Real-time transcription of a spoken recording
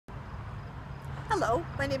Hello,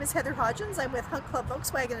 my name is Heather Hodgins. I'm with Hunt Club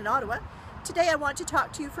Volkswagen in Ottawa. Today I want to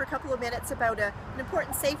talk to you for a couple of minutes about an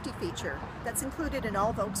important safety feature that's included in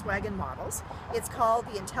all Volkswagen models. It's called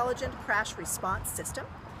the Intelligent Crash Response System.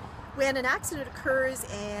 When an accident occurs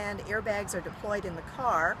and airbags are deployed in the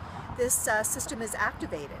car, this system is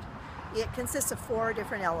activated. It consists of 4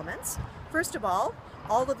 different elements. First of all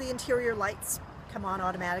of the interior lights come on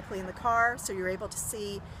automatically in the car, so you're able to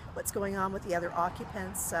see what's going on with the other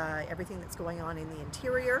occupants, everything that's going on in the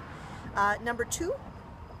interior. Number 2,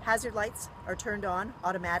 hazard lights are turned on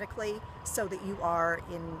automatically so that you are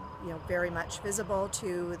very much visible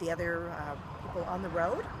to the other people on the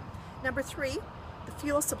road. Number 3, the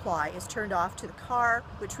fuel supply is turned off to the car,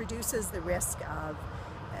 which reduces the risk of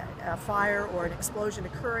a fire or an explosion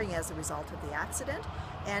occurring as a result of the accident.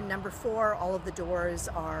 And number 4, all of the doors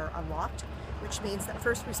are unlocked, which means that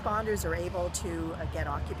first responders are able to get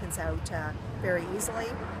occupants out very easily.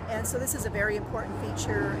 And so this is a very important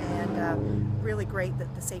feature, and really great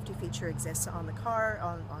that the safety feature exists on the car,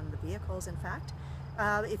 on the vehicles in fact.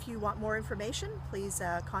 If you want more information, please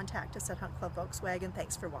contact us at Hunt Club Volkswagen.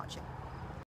 Thanks for watching.